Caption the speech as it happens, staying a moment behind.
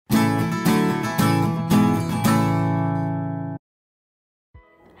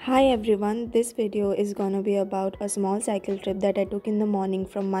Hi everyone, this video is gonna be about a small cycle trip that I took in the morning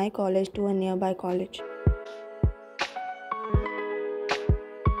from my college to a nearby college.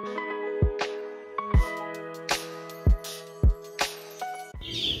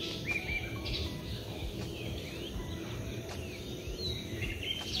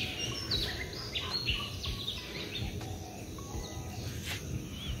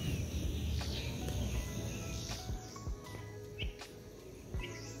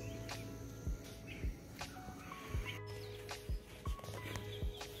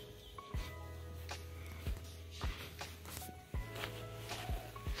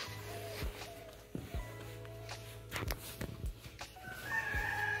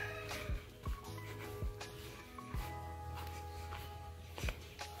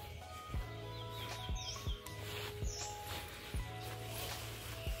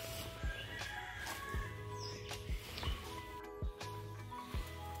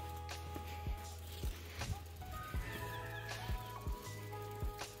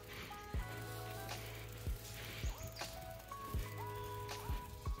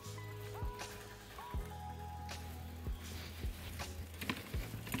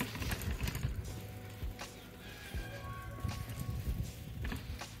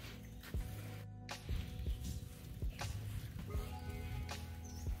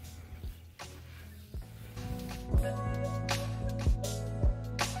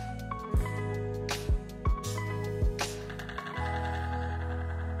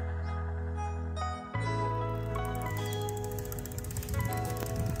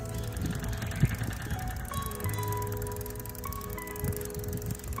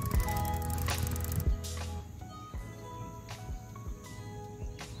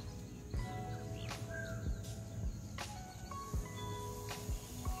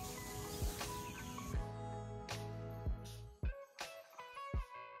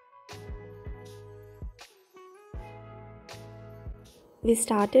 We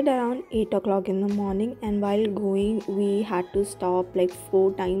started around 8 o'clock in the morning, and while going we had to stop like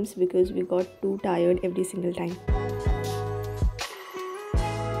 4 times because we got too tired every single time.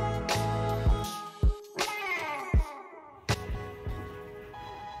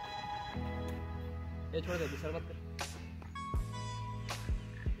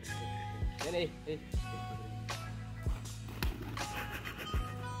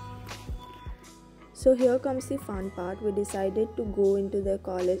 So here comes the fun part. We decided to go into their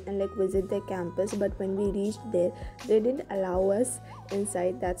college and visit their campus, but when we reached there they didn't allow us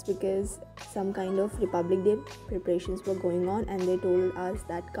inside. That's because some kind of Republic Day preparations were going on, and they told us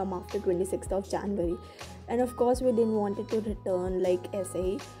that come after 26th of January. And of course we didn't want it to return like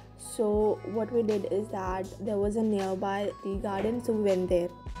SA. So what we did is that there was a nearby tea garden, so we went there.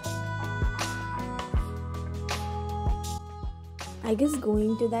 I guess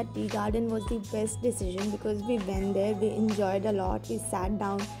going to that tea garden was the best decision because we went there, we enjoyed a lot, we sat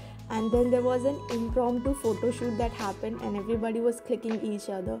down, and then there was an impromptu photo shoot that happened and everybody was clicking each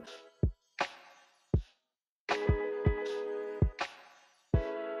other.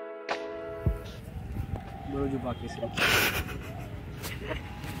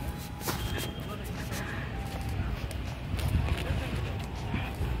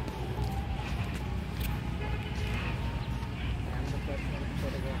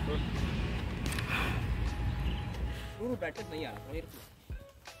 नहीं आ रहा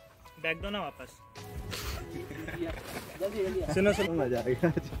bag दो ना वापस। सुनो मजा आएगा।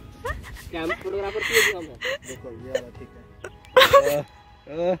 Cam photographer की काम है। देखो ये वाला ठीक है।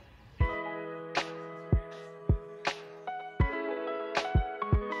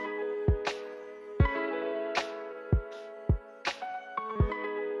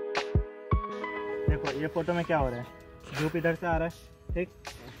 देखो ये फोटो में क्या हो रहा है, धूप इधर से आ रहा है, ठीक,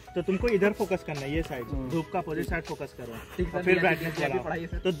 तो तुमको इधर फोकस करना है, ये साइड धूप का अपोजिट साइड फोकस करो, फिर ब्राइटनेस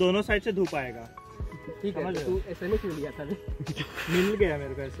बढ़ाओ, तो दोनों साइड से धूप आएगा। ठीक है, तू ऐसे में क्यों लिया था? मिल गया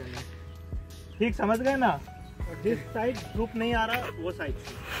मेरे को ऐसे में, ठीक समझ गए ना? जिस साइड धूप नहीं आ रहा वो साइड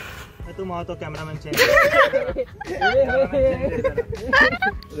से तुम आओ तो कैमरामैन चेंज।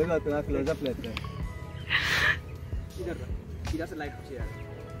 देखो तुम्हारा क्लोजअप लेते हैं। इधर से लाइट पीछे आ रहा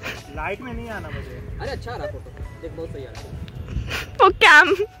है। लाइट में नहीं आना मुझे। अरे अच्छा आ रहा फोटो, देख बहुत सही आ रहा है। ओ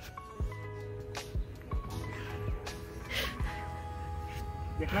कैम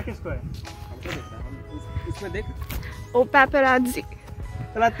देखना किसको है? हमको देखना है, हम इसमें देख। ओ पेपराज़ी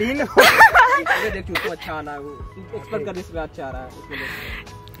चला 3 इसमें देख, तू अच्छा आ रहा है, वो तू एक्सपेक्ट कर इसमें अच्छा आ रहा है, इसमें देख।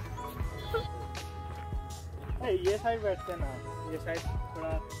 ये साइड बैठते ना, ये साइड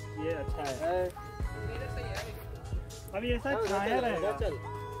थोड़ा ये अच्छा है। अब ये साइड छाया रहेगा,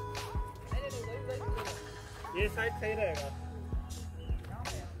 ये साइड सही रहेगा।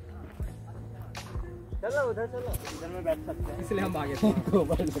 चलो उधर चलो, इधर में बैठ सकते हैं, इसलिए हम आगे थे।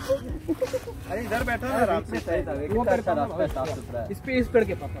 अरे इधर बैठो ना आराम से। वो पेड़ का रास्ता साफ सुथरा है। इस पेड़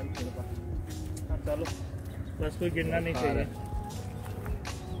के पास चलो, बस कोई गिरना नहीं चाहिए।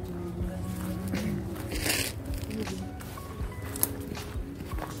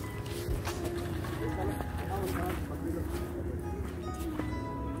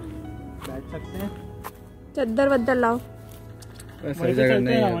 बैठ सकते हैं। चद्दर वद्दर लाओ। सही जगह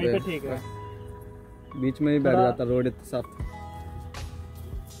नहीं है, वहीं पे ठीक है। बीच में ही बैठ जाता, रोड इतना साफ।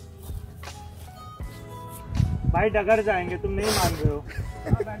 भाई डगर जाएंगे, तुम नहीं मान रहे हो।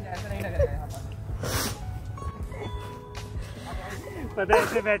 पता है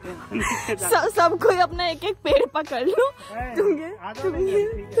ऐसे बैठे सब कोई अपना एक एक पेड़ पकड़ लो। तुम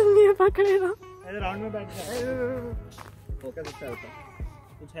ये पकड़े रहो। राउंड में बैठ जाओ, फोकस अच्छा होता है,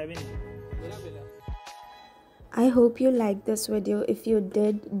 कुछ है भी नहीं। I hope you liked this video. If you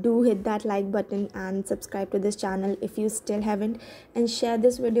did, do hit that like button and subscribe to this channel if you still haven't, and share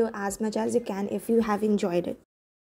this video as much as you can if you have enjoyed it.